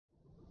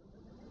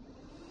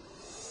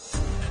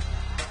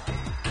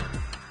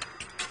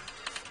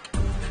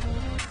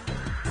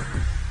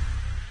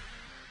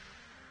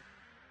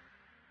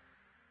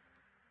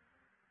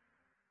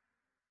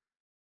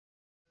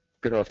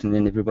Good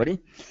afternoon, everybody.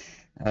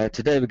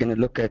 Today we're going to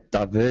look at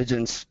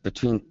divergence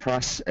between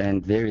price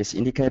and various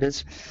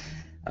indicators.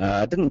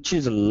 I didn't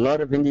choose a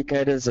lot of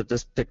indicators, I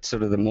just picked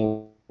sort of the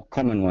more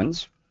common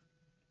ones.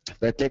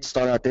 But let's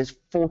start out. There's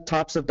 4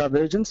 types of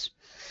divergence: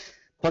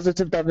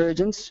 positive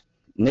divergence,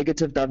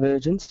 negative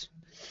divergence,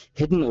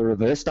 hidden or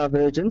reverse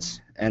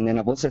divergence, and then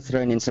I've also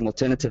thrown in some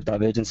alternative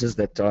divergences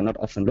that are not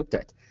often looked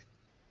at.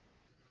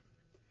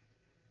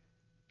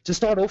 To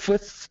start off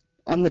with,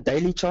 on the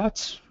daily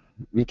charts,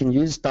 we can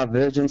use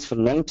divergence for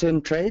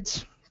long-term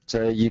trades.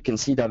 So you can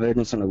see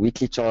divergence on a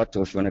weekly chart,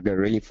 or if you want to go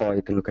really far,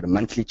 you can look at a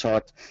monthly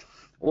chart,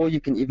 or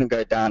you can even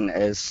go down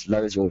as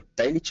low as your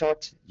daily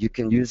chart. You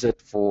can use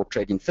it for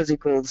trading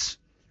physicals.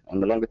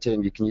 On the longer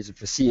term, you can use it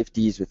for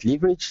CFDs with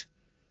leverage.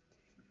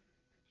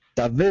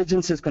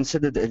 Divergence is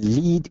considered a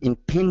lead in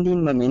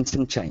pending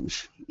momentum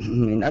change.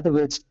 In other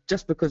words,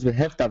 just because we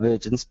have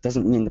divergence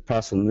doesn't mean the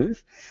price will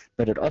move,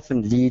 but it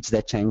often leads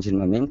that change in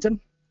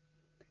momentum.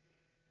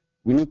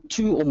 We need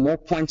 2 or more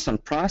points on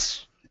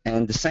price,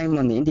 and the same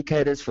on the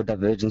indicators for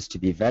divergence to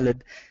be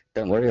valid.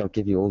 Don't worry, I'll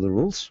give you all the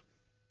rules.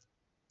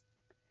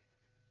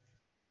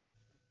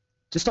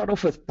 To start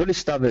off with,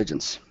 bullish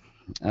divergence,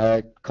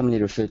 commonly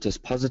referred to as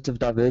positive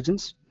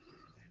divergence,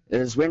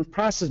 is when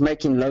price is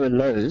making lower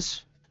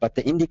lows, but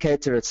the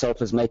indicator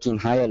itself is making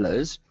higher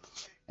lows.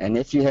 And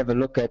if you have a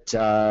look at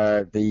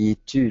the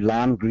 2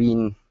 lime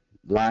green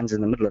lines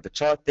in the middle of the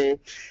chart there,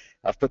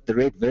 I've put the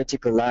red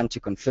vertical line to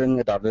confirm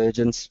the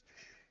divergence.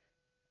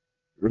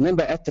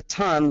 Remember, at the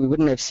time, we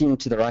wouldn't have seen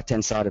to the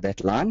right-hand side of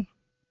that line.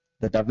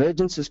 The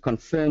divergence is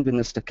confirmed when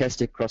the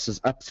stochastic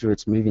crosses up through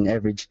its moving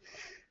average.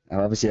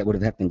 Obviously, that would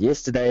have happened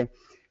yesterday.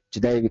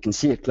 Today, we can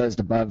see it closed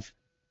above,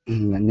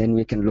 and then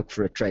we can look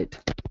for a trade.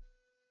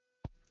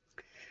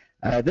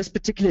 This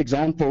particular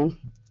example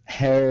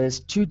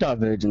has 2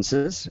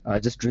 divergences. I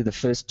just drew the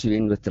first 2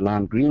 in with the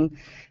lime green,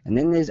 and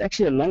then there's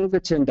actually a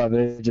longer-term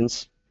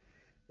divergence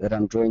that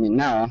I'm drawing in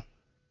now,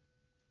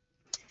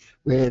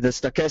 where the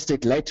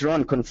stochastic later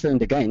on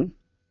confirmed again,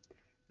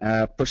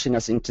 pushing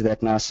us into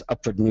that nice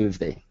upward move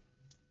there.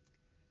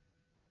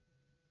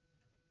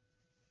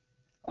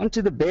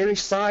 Onto the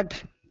bearish side,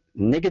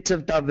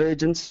 negative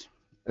divergence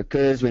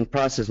occurs when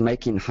price is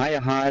making higher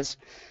highs,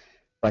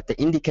 but the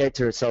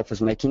indicator itself is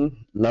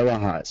making lower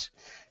highs.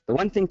 The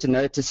one thing to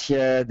notice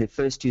here, the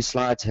first 2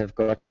 slides have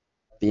got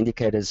the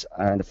indicators,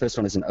 and the first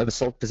one is an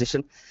oversold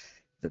position.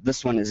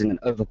 This one is in an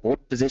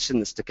overbought position.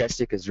 The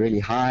stochastic is really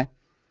high.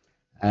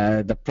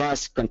 The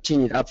price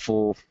continued up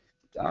for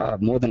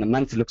more than a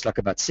month. It looks like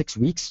about 6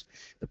 weeks.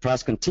 The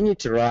price continued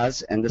to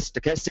rise, and the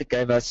stochastic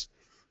gave us,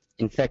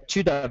 in fact,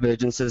 2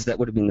 divergences. That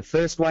would have been the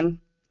first one,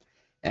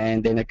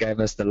 and then it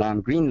gave us the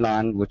lime green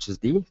line, which is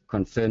the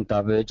confirmed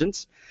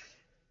divergence.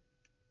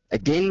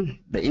 Again,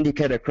 the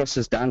indicator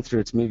crosses down through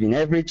its moving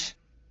average.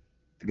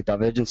 The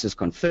divergence is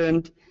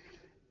confirmed.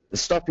 The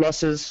stop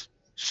losses,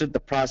 should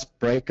the price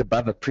break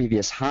above a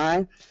previous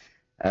high,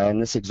 in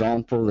this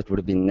example, it would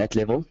have been that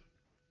level.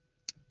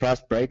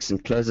 Price breaks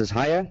and closes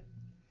higher,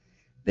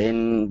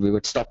 then we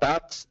would stop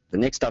out. The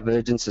next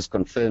divergence is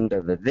confirmed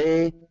over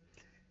there,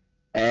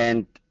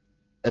 and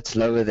it's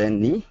lower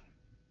than the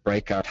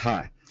breakout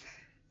high.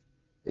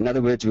 In other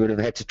words, we would have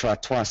had to try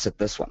twice at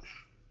this one.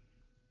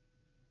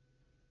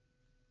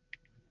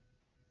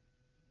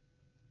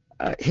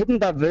 Hidden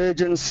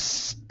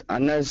divergence, I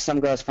know some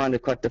guys find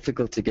it quite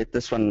difficult to get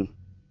this one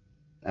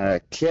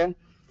clear.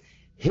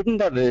 Hidden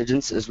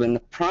divergence is when the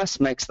price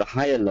makes the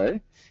higher low,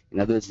 in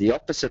other words, the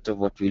opposite of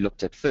what we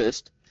looked at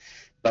first,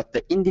 but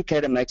the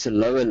indicator makes a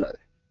lower low.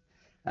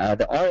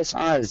 The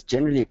RSI is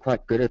generally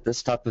quite good at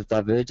this type of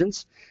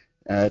divergence.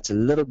 It's a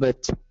little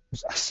bit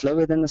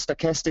slower than the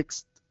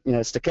stochastics. You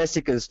know,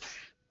 stochastic is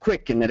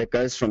quick in that it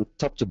goes from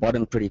top to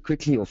bottom pretty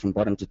quickly, or from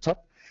bottom to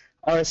top.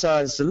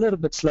 RSI is a little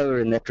bit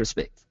slower in that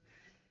respect.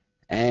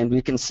 And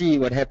we can see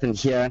what happened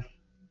here.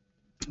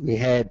 We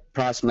had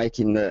price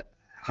making the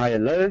higher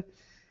low.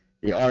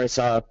 The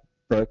RSI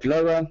broke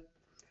lower.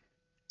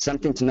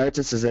 Something to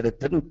notice is that it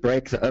didn't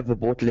break the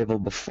overbought level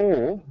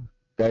before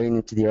going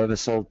into the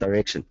oversold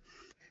direction.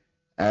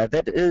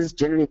 That is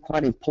generally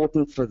quite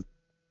important for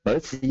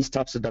both these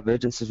types of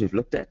divergences we've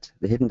looked at,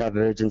 the hidden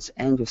divergence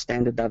and your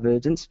standard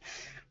divergence.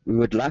 We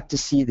would like to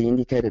see the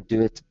indicator do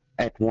it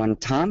at one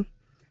time.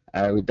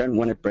 We don't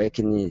want it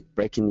breaking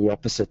the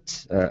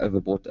opposite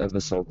overbought,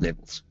 oversold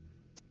levels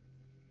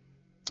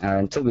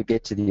until we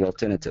get to the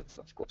alternative,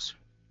 of course.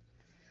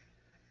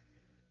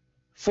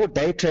 For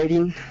day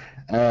trading,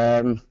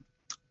 I've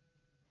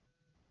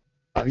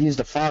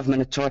used a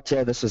 5-minute chart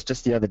here. This was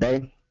just the other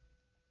day.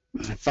 A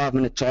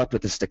 5-minute chart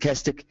with the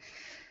stochastic,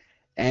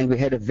 and we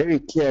had a very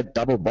clear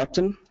double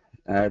bottom.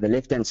 The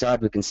left-hand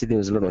side, we can see there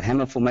was a little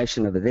hammer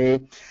formation over there.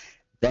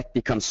 That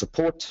becomes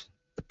support.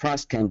 The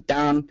price came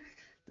down.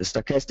 The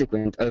stochastic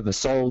went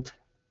oversold.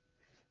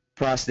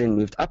 Price then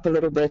moved up a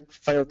little bit,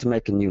 failed to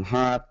make a new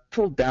high,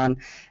 pulled down,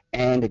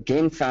 and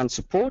again found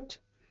support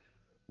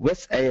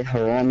with a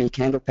Harami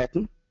candle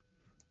pattern.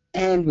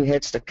 And we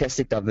had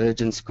stochastic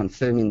divergence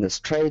confirming this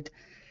trade,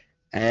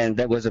 and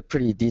that was a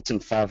pretty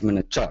decent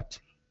 5-minute chart.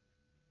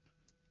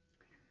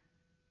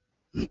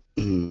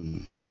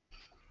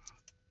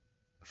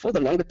 For the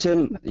longer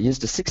term, I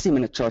used a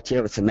 60-minute chart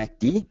here with the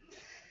MACD.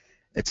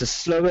 It's a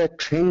slower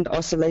trend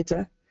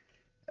oscillator.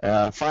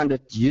 I find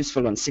it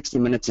useful on 60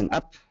 minutes and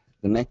up.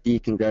 The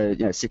MACD can go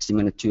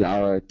 60-minute,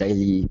 2-hour,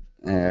 daily,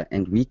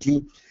 and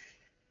weekly.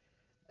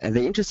 And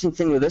the interesting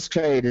thing with this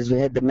trade is we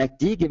had the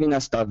MACD giving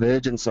us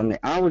divergence on the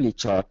hourly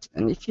chart.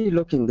 And if you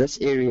look in this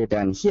area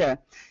down here,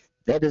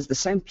 that is the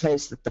same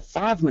place that the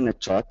 5-minute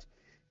chart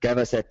gave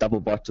us that double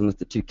bottom with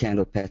the 2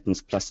 candle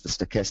patterns plus the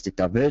stochastic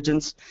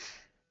divergence.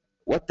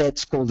 What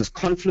that's called is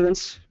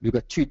confluence. We've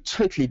got 2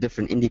 totally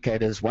different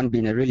indicators, one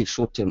being a really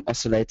short-term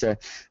oscillator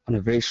on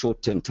a very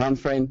short-term time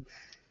frame,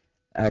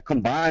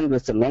 combined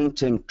with a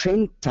long-term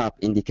trend type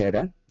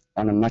indicator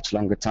on a much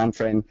longer time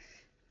frame.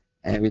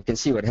 And we can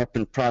see what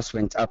happened. Price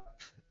went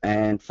up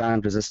and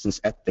found resistance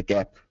at the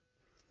gap.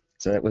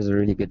 So that was a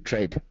really good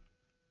trade.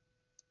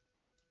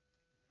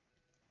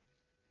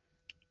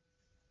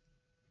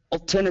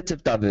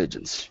 Alternative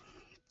divergence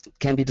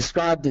can be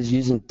described as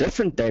using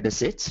different data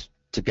sets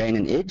to gain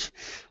an edge,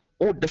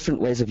 or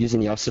different ways of using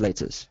the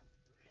oscillators.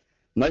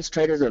 Most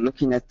traders are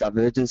looking at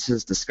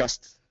divergences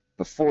discussed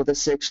before this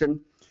section.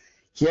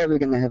 Here we're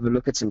going to have a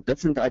look at some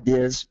different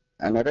ideas,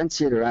 and I don't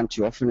see it around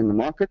too often in the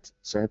market,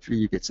 so hopefully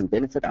you get some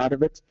benefit out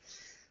of it.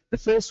 The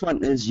first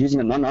one is using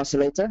a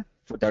non-oscillator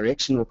for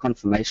directional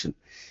confirmation.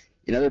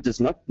 In other words,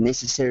 it's not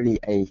necessarily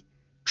a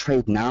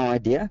trade now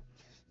idea.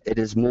 It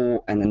is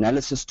more an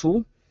analysis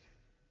tool.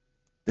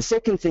 The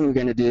second thing we're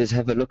going to do is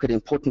have a look at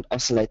important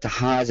oscillator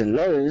highs and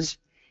lows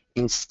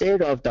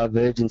instead of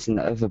divergence in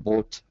the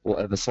overbought or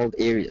oversold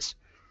areas.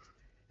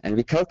 And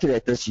we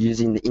calculate this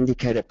using the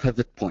indicator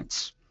pivot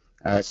points.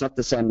 It's not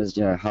the same as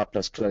high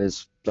plus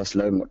close plus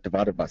low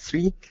divided by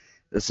 3.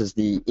 This is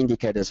the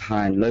indicator's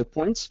high and low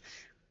points,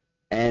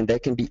 and they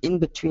can be in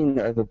between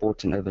the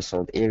overbought and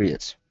oversold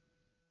areas.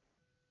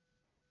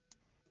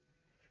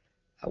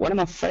 One of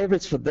my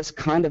favorites for this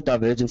kind of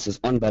divergence is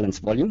on-balance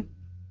volume.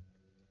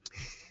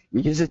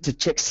 We use it to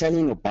check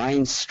selling or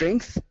buying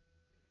strength,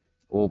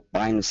 or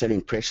buying or selling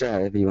pressure,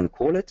 however you want to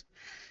call it.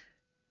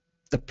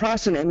 The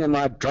price on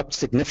MMI dropped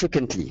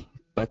significantly,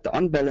 but the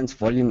on-balance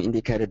volume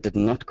indicator did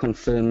not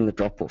confirm the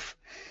drop-off.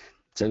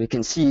 So we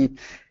can see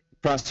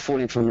price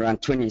falling from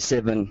around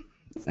 27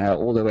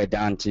 all the way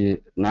down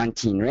to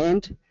 19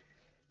 Rand.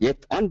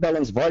 Yet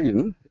on-balance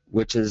volume,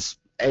 which is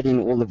adding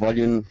all the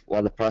volume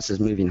while the price is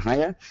moving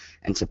higher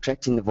and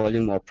subtracting the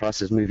volume while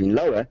price is moving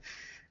lower,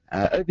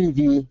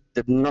 OBV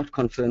did not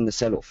confirm the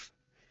sell-off.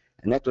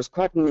 And that was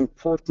quite an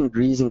important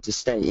reason to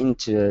stay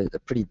into a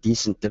pretty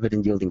decent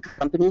dividend-yielding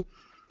company.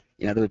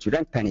 In other words, you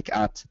don't panic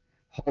out,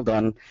 hold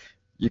on.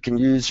 You can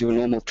use your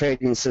normal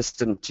trading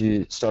system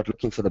to start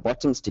looking for the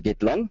bottoms to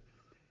get long.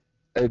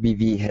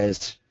 OBV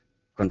has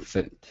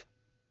confirmed.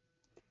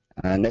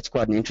 And that's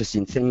quite an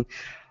interesting thing.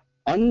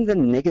 On the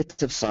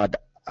negative side,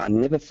 I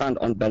never found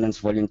on-balance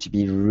volume to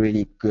be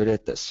really good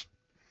at this.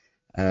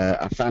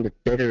 I found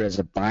it better as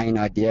a buying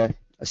idea.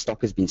 A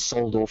stock has been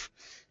sold off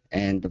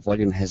and the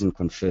volume hasn't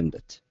confirmed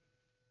it.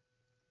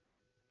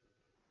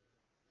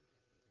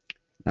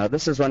 Now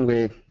this is one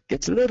where it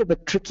gets a little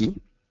bit tricky.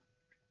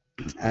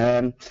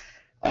 RSI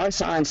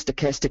and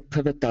stochastic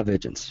pivot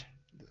divergence.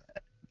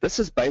 This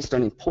is based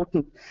on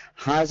important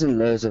highs and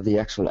lows of the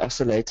actual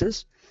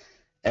oscillators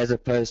as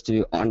opposed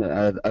to on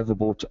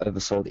overbought to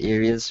oversold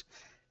areas.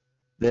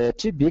 The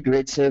 2 big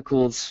red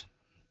circles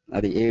are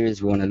the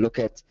areas we want to look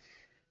at.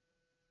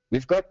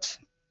 We've got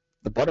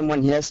the bottom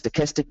one here,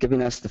 stochastic,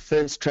 giving us the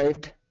first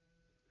trade.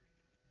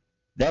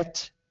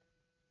 That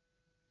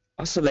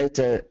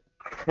oscillator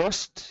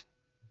crossed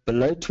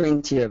below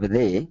 20 over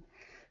there,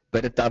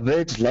 but it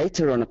diverged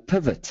later on a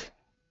pivot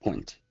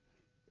point.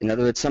 In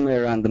other words,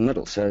 somewhere around the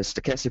middle. So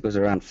stochastic was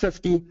around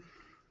 50.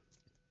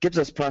 Gives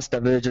us price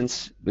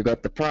divergence. We've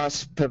got the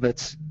price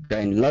pivots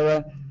going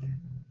lower,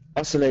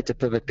 oscillator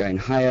pivot going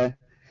higher,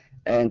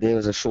 and there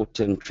was a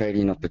short-term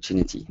trading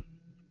opportunity.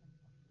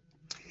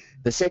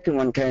 The second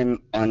one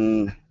came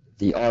on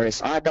the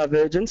RSI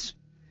divergence.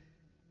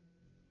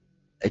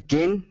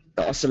 Again,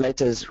 the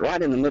oscillator is right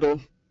in the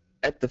middle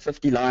at the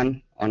 50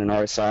 line on an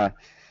RSI.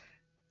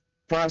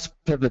 Price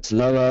pivots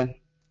lower,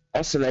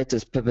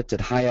 oscillators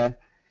pivoted higher,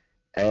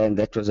 and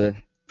that was a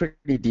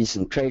pretty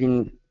decent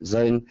trading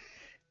zone.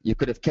 You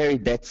could have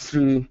carried that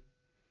through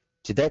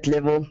to that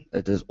level.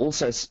 It is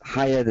also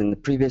higher than the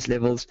previous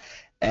levels,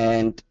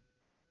 and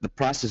the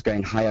price is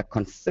going higher,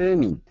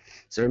 confirming.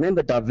 So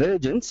remember,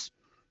 divergence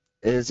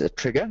is a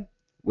trigger.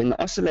 When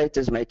the oscillator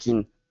is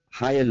making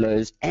higher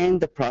lows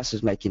and the price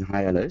is making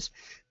higher lows,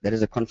 that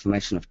is a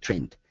confirmation of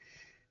trend.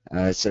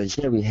 So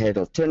here we had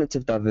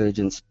alternative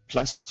divergence,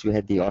 plus we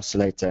had the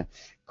oscillator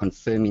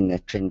confirming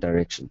that trend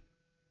direction.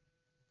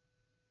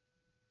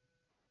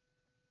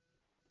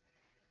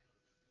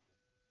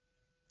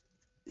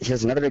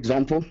 Here's another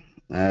example,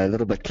 a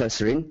little bit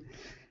closer in.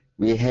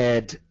 We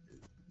had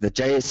the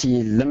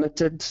JSE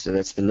Limited, so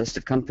that's the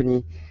listed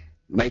company,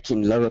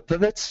 making lower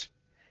pivots,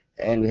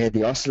 and we had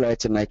the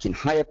oscillator making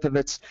higher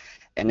pivots,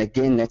 and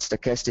again that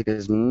stochastic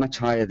is much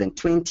higher than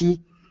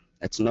 20.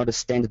 It's not a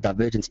standard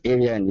divergence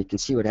area, and we can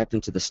see what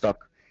happened to the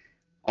stock.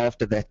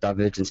 after that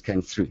divergence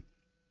came through.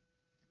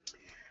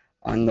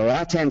 On the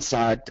right-hand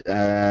side,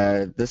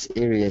 this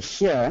area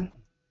here,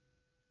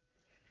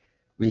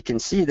 we can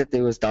see that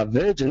there was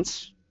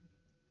divergence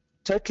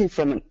totally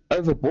from an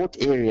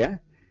overbought area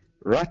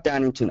right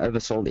down into an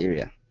oversold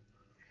area.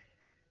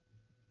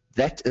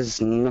 That is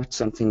not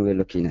something we're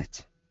looking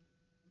at.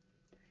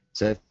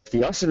 So if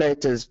the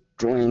oscillator is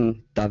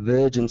drawing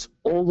divergence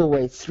all the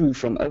way through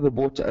from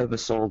overbought to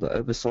oversold, or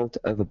oversold to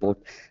overbought,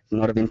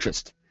 not of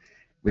interest.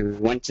 We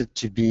want it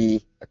to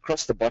be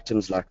across the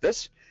bottoms like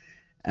this,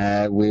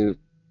 where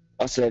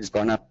oscillator's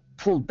gone up,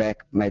 pulled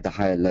back, made the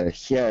higher low.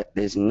 Here,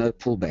 there's no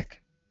pullback.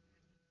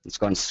 It's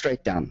gone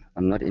straight down.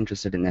 I'm not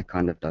interested in that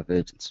kind of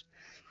divergence.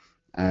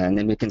 And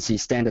then we can see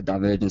standard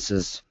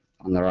divergences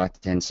on the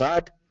right-hand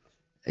side.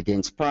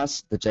 Against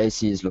price, the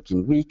JC is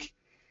looking weak.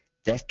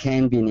 That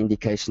can be an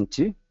indication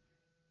to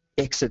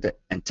exit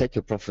and take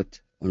your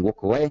profit and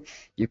walk away.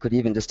 You could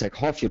even just take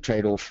half your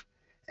trade off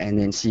and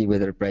then see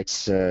whether it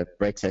breaks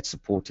that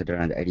support at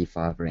around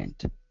 85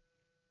 Rand.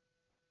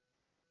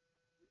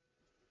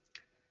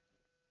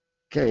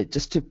 Okay,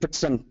 just to put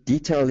some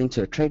detail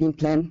into a trading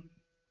plan.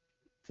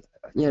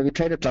 We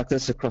trade it like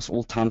this across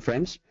all time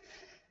frames.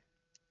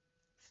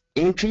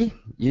 Entry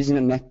using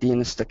a MACD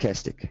and a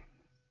stochastic.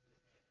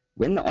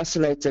 When the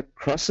oscillator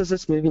crosses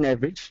its moving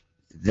average,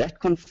 that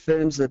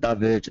confirms the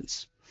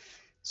divergence.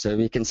 So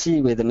we can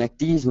see where the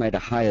MACD has made a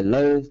higher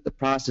low, the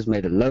price has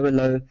made a lower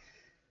low.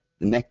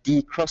 The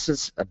MACD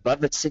crosses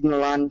above its signal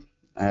line,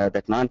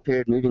 that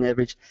 9-period moving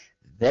average.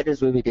 That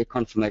is where we get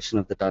confirmation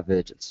of the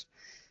divergence.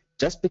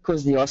 Just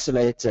because the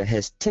oscillator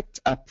has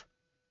ticked up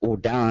or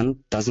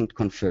down doesn't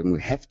confirm.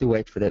 We have to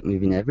wait for that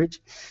moving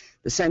average.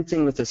 The same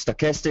thing with the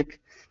stochastic.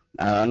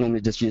 I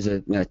normally just use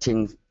a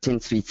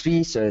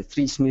 10-3-3, so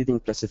 3 smoothing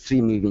plus a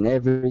 3 moving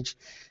average.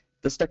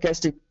 The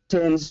stochastic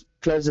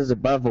closes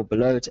above or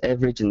below its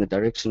average in the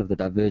direction of the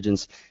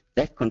divergence.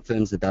 That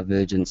confirms the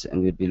divergence,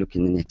 and we'd be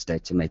looking the next day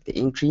to make the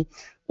entry,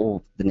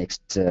 or the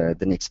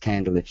next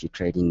candle if you're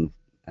trading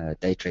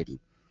day trading.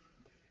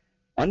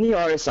 On the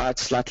RSI,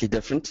 it's slightly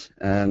different.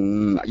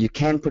 You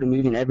can put a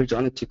moving average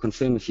on it to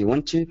confirm if you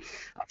want to.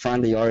 I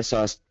find the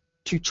RSI is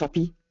too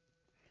choppy,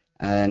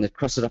 and it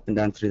crosses up and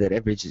down through that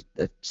average.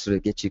 That sort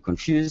of gets you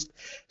confused.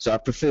 So I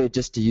prefer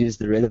just to use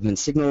the relevant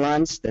signal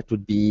lines. That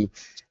would be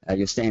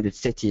your standard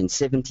 30 and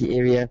 70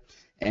 area,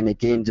 and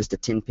again just a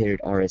 10-period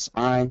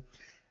RSI.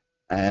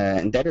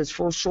 And that is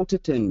for shorter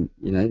term.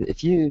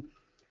 If you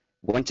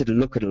wanted to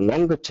look at a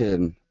longer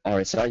term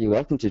RSI, you're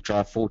welcome to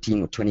try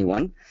 14 or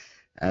 21.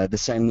 The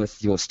same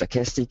with your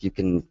stochastic. You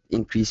can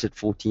increase it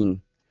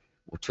 14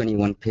 or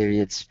 21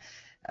 periods.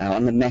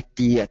 On the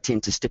MACD, I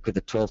tend to stick with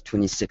the 12,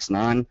 26,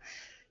 9.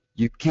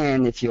 You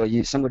can, if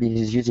you're somebody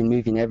who's using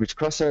moving average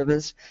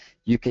crossovers,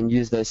 you can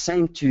use those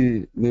same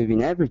 2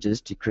 moving averages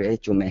to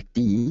create your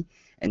MACD,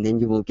 and then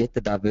you will get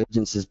the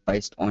divergences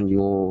based on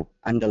your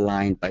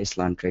underlying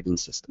baseline trading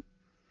system.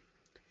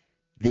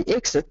 The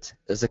exit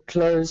is a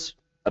close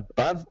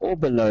above or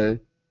below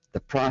the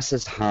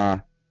price's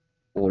high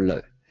or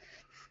low.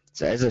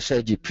 So as I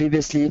showed you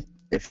previously,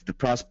 if the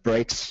price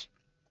breaks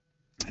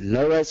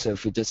lower, so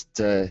if we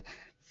just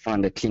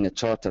find a cleaner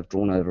chart, I've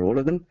drawn over all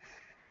of them.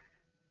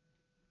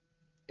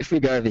 If we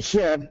go over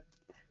here,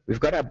 we've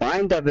got our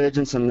buying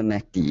divergence on the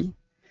MACD.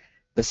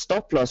 The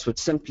stop loss would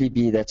simply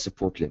be that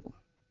support level.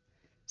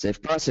 So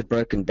if price had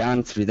broken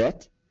down through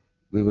that,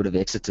 we would have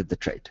exited the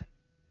trade.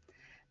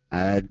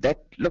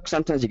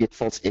 Sometimes you get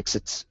false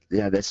exits.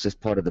 That's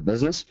just part of the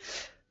business.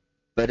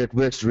 But it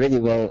works really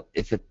well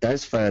if it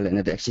does fail and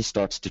it actually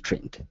starts to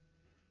trend.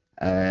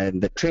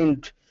 The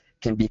trend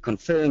can be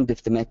confirmed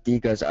if the MACD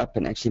goes up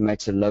and actually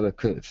makes a lower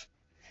curve.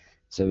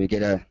 So we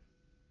get a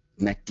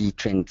MACD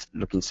trend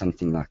looking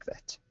something like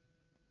that.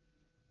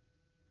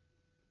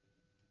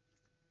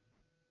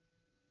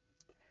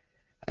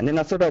 And then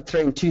I thought I'd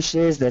throw in 2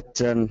 shares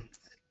that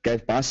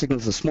gave buy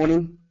signals this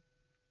morning.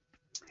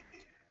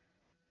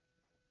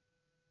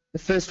 The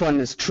first one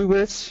is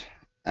Truworths.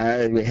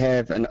 We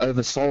have an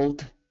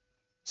oversold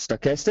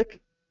stochastic.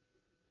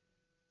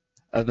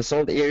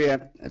 Oversold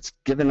area, it's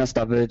given us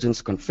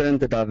divergence, confirmed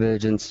the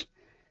divergence,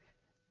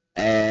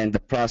 and the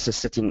price is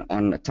sitting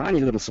on a tiny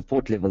little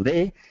support level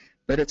there,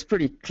 but it's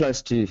pretty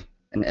close to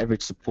an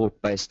average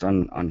support based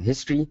on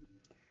history.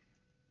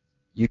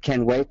 You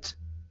can wait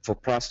for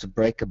price to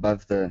break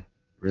above the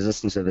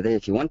resistance over there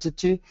if you wanted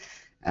to.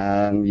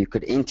 You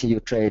could enter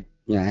your trade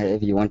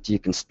however you want to. You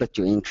can split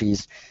your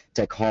entries,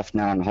 take half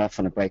now and half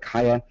on a break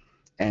higher,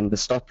 and the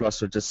stop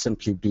loss would just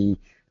simply be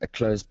a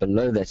close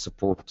below that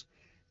support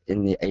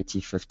in the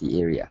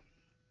 80-50 area.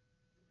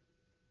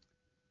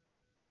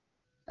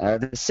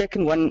 The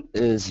second one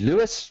is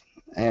Lewis,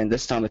 and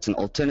this time it's an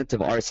alternative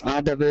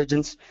RSI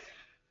divergence.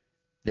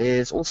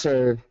 There's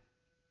also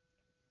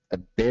a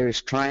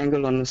bearish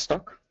triangle on the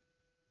stock.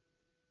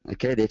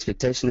 Okay, the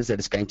expectation is that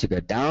it's going to go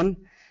down.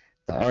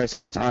 The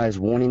RSI is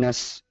warning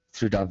us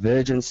through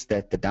divergence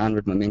that the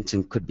downward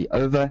momentum could be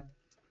over.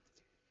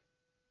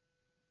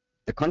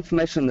 The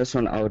confirmation on this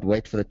one, I would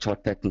wait for the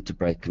chart pattern to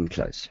break and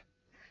close.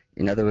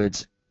 In other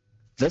words,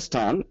 this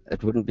time,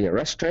 it wouldn't be a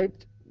rush trade.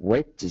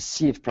 Wait to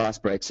see if price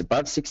breaks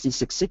above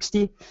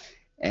 66.60,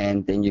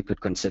 and then you could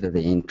consider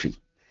the entry.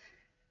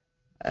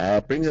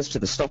 Brings us to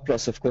the stop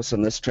loss, of course,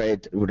 on this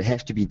trade. It would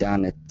have to be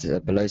down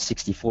at below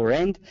 64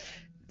 Rand.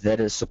 That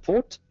is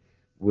support.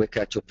 Work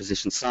out your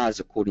position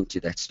size according to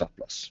that stop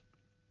loss.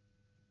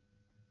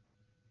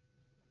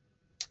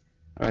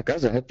 All right,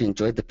 guys, I hope you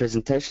enjoyed the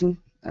presentation.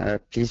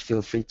 Please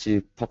feel free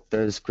to pop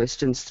those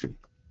questions through.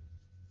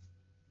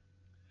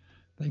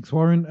 Thanks,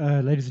 Warren.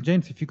 Ladies and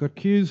gents, if you've got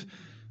cues,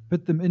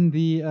 put them in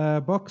the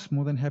box.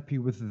 More than happy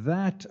with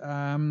that.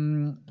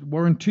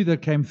 Warren, two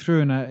that came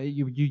through, and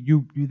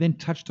you then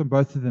touched on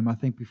both of them, I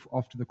think,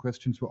 after the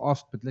questions were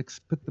asked, but let's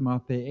put them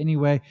out there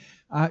anyway.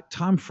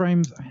 Time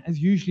frames, as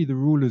usually the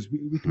rule is,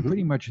 we can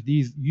pretty much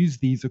use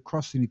these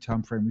across any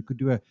time frame. We could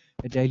do a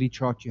daily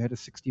chart. You had a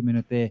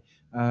 60-minute there.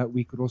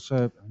 We could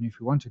also, if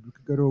we wanted, we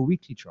could go to a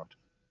weekly chart.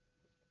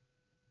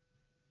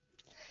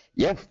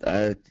 Yeah,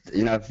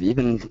 I've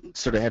even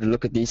sort of had a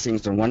look at these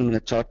things on 1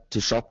 minute chart to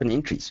sharpen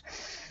entries.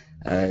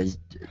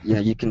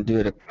 You can do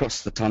it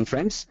across the time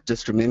frames.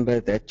 Just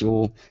remember that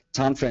your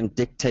time frame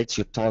dictates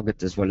your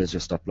target as well as your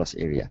stop loss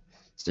area.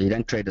 So you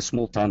don't trade a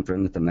small time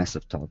frame with a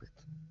massive target.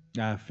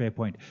 Fair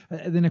point.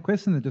 Then a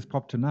question that just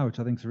popped to now, which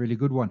I think is a really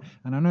good one,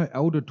 and I know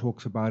Elder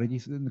talks about it.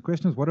 The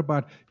question is, what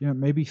about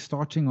maybe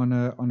starting on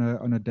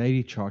a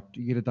daily chart,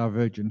 you get a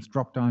divergence,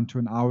 drop down to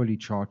an hourly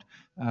chart,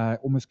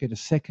 almost get a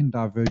second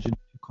divergence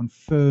to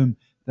confirm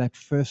that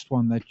first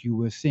one that you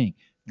were seeing.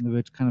 In other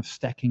words, kind of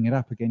stacking it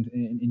up again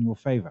in your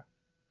favor.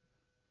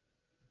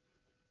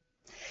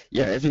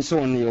 Yeah, as we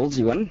saw on the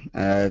Aussie one,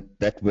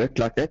 that worked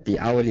like that. The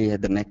hourly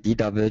had the MACD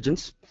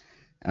divergence.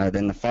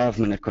 Then the 5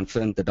 minute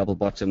confirmed the double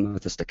bottom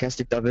with the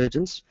stochastic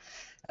divergence.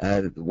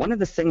 One of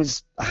the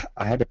things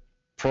I had a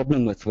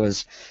problem with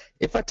was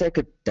if I take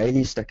a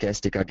daily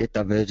stochastic, I get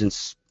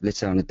divergence, let's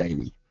say on a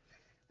daily.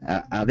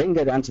 I then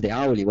go down to the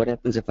hourly. What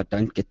happens if I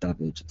don't get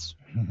divergence?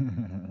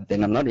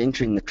 Then I'm not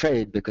entering the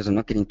trade because I'm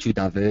not getting two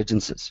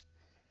divergences.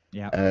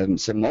 Yeah.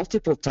 So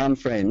multiple time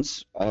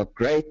frames are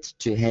great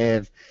to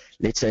have,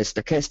 let's say, a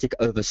stochastic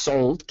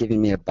oversold, giving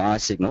me a buy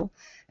signal,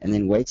 and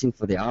then waiting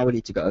for the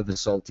hourly to go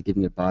oversold to give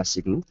me a buy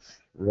signal,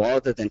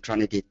 rather than trying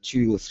to get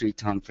 2 or 3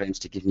 time frames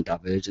to give me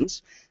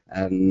divergence.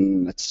 I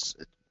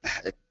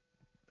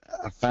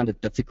found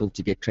it difficult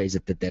to get trades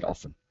that did that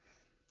often.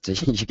 So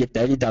you get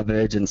daily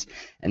divergence,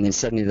 and then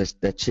suddenly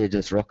that share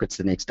just rockets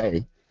the next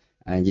day,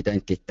 and you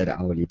don't get that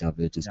hourly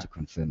divergence to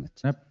confirm it.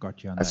 Yep,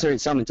 got you on that. Sorry,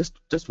 Simon,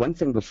 just one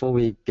thing before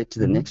we get to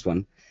the next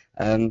one.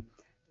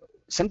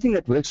 Something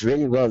that works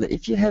really well,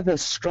 if you have a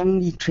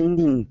strongly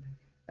trending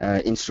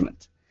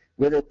instrument,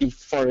 whether it be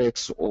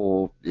Forex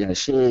or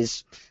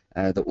shares,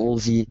 the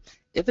Aussie,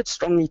 if it's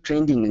strongly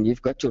trending and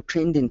you've got your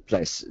trend in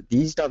place,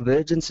 these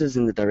divergences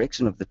in the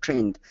direction of the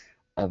trend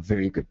are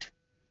very good.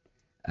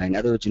 In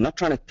other words, you're not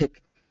trying to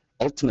pick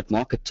ultimate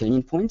market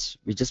turning points,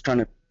 we're just trying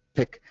to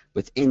pick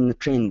within the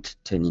trend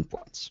turning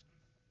points.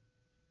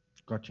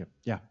 Gotcha.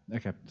 Yeah.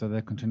 Okay. So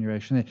the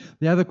continuation there.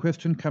 The other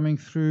question coming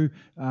through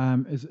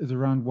is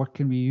around what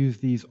can we use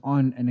these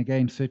on? And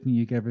again, certainly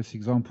you gave us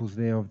examples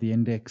there of the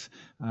index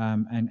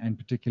and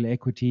particular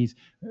equities.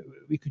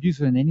 We could use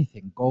it on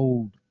anything: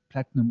 gold,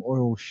 platinum,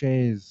 oil,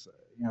 shares.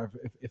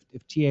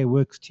 If TA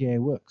works, TA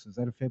works. Is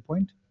that a fair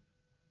point?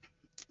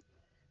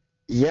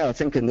 Yeah, I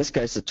think in this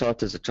case, a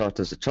chart is a chart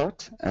is a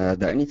chart.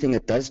 The only thing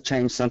that does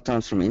change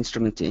sometimes from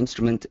instrument to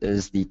instrument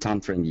is the time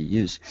frame you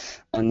use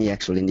on the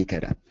actual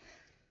indicator.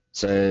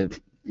 So,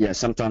 yeah,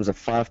 sometimes a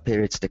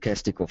 5-period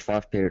stochastic or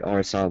 5-period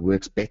RSI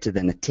works better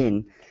than a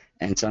 10,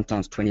 and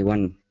sometimes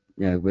 21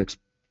 works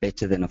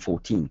better than a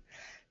 14.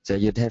 So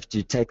you'd have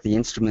to take the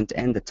instrument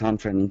and the time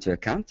frame into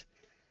account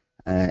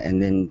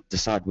and then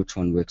decide which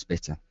one works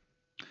better.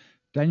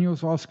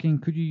 Daniel's asking,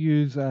 could you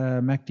use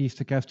MACD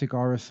stochastic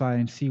RSI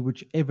and see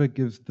whichever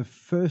gives the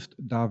first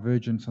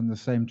divergence on the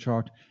same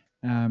chart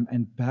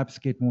and perhaps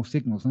get more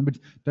signals? But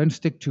don't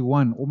stick to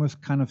one,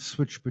 almost kind of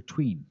switch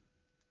between.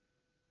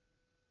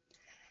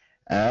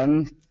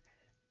 I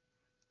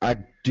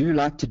do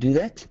like to do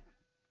that.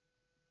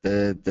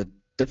 The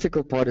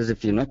difficult part is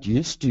if you're not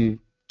used to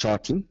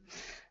charting,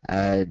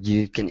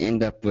 you can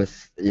end up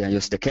with your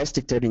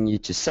stochastic telling you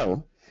to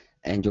sell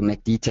and your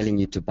MACD telling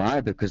you to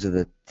buy because of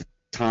the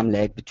time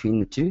lag between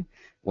the two.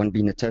 One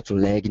being a total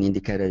lagging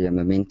indicator, your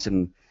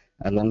momentum,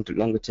 a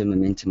longer term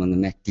momentum on the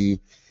MACD,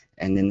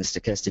 and then the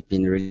stochastic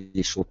being a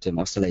really short term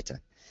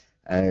oscillator.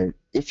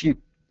 If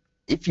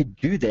you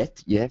do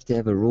that, you have to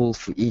have a rule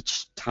for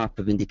each type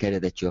of indicator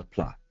that you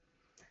apply.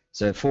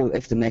 So if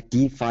the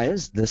MACD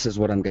fires, this is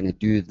what I'm going to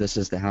do. This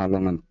is how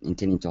long I'm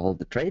intending to hold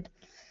the trade.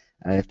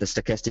 If the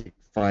stochastic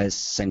fires,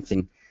 same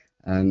thing.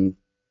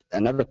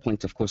 Another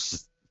point, of course,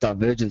 is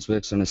divergence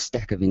works on a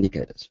stack of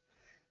indicators.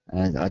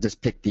 I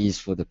just picked these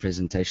for the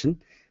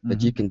presentation,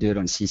 but you can do it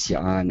on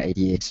CCI and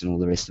ADX and all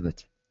the rest of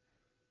it.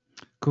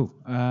 Cool.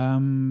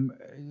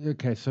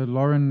 Okay, so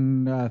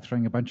Lauren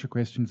throwing a bunch of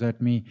questions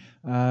at me.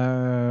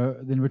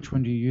 Then which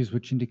one do you use?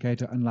 Which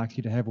indicator?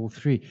 Unlikely to have all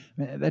three.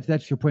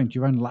 That's your point.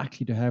 You're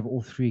unlikely to have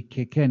all three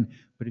kick in.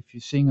 But if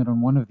you're seeing it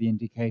on one of the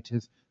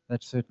indicators,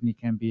 that certainly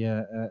can be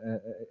a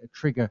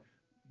trigger.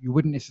 You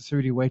wouldn't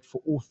necessarily wait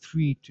for all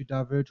three to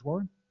diverge,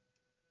 Warren?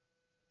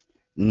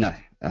 No,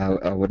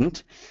 I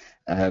wouldn't.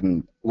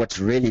 What's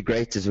really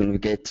great is when we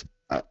get,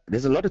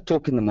 there's a lot of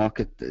talk in the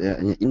market,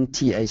 in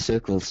TA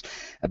circles,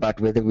 about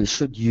whether we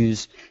should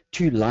use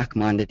two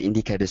like-minded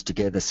indicators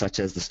together, such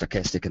as the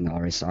stochastic and the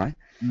RSI.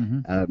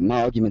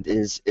 My argument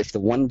is, if the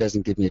one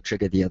doesn't give me a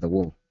trigger, the other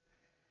will.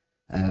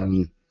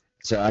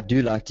 So I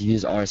do like to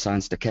use RSI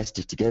and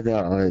stochastic together.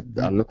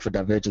 I look for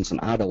divergence on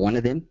either one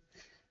of them.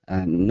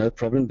 No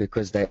problem,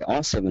 because they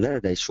are similar,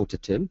 they're shorter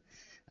term,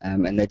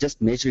 and they're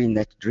just measuring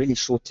that really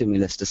short-term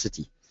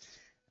elasticity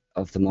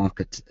of the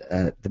market.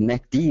 The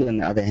MACD, on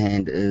the other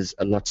hand, is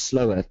a lot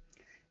slower.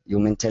 Your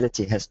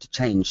mentality has to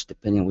change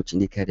depending on which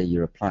indicator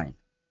you're applying.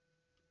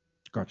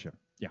 Gotcha.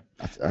 Yeah.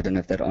 I don't know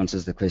if that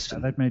answers the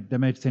question. That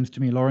made sense to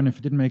me, Lauren. If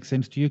it didn't make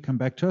sense to you, come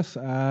back to us.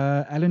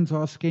 Alan's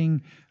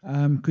asking,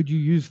 could you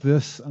use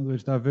this, in other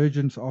words,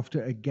 divergence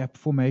after a gap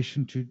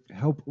formation to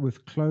help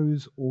with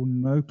close or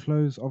no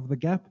close of the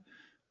gap?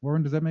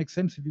 Warren, does that make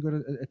sense? Have you got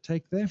a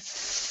take there?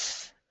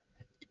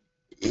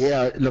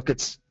 Yeah, look,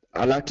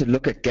 I like to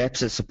look at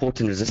gaps as support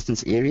and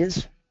resistance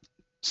areas.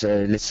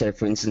 So let's say,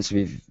 for instance,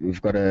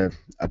 we've got a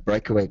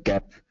breakaway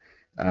gap.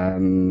 The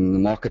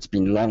market's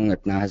been long,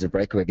 it now has a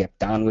breakaway gap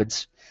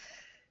downwards.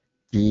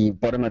 The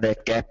bottom of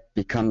that gap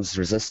becomes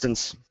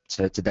resistance.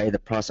 So today the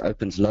price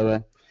opens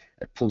lower.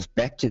 It pulls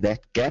back to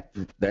that gap,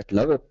 that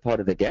lower part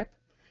of the gap,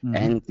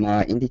 and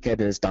my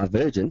indicator is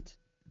divergent,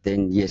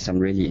 then yes, I'm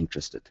really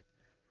interested.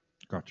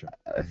 Gotcha.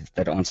 If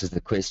that answers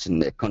the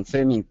question.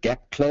 Confirming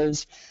gap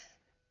close,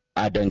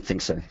 I don't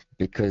think so,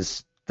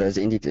 because those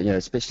indicators,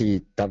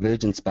 especially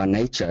divergence by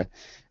nature,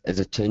 is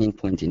a turning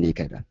point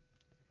indicator.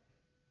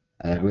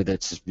 Whether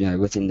it's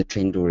within the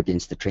trend or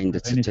against the trend,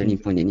 it's a turning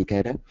point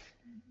indicator.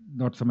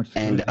 Not so much.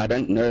 And I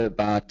don't know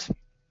about.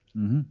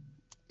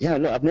 Yeah,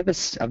 look, I've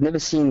never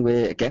seen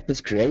where a gap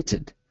is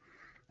created.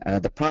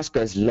 The price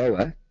goes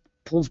lower,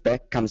 pulls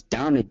back, comes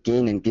down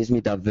again, and gives me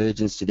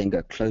divergence to then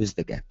go close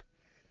the gap.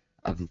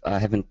 I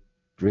haven't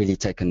really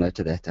taken note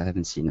of that. I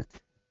haven't seen it.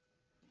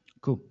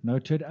 Cool,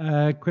 noted.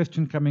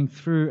 Question coming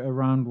through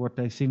around what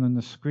they're seeing on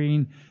the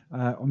screen.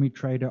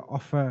 OmniTrader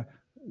offer.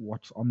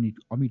 What's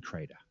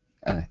OmniTrader?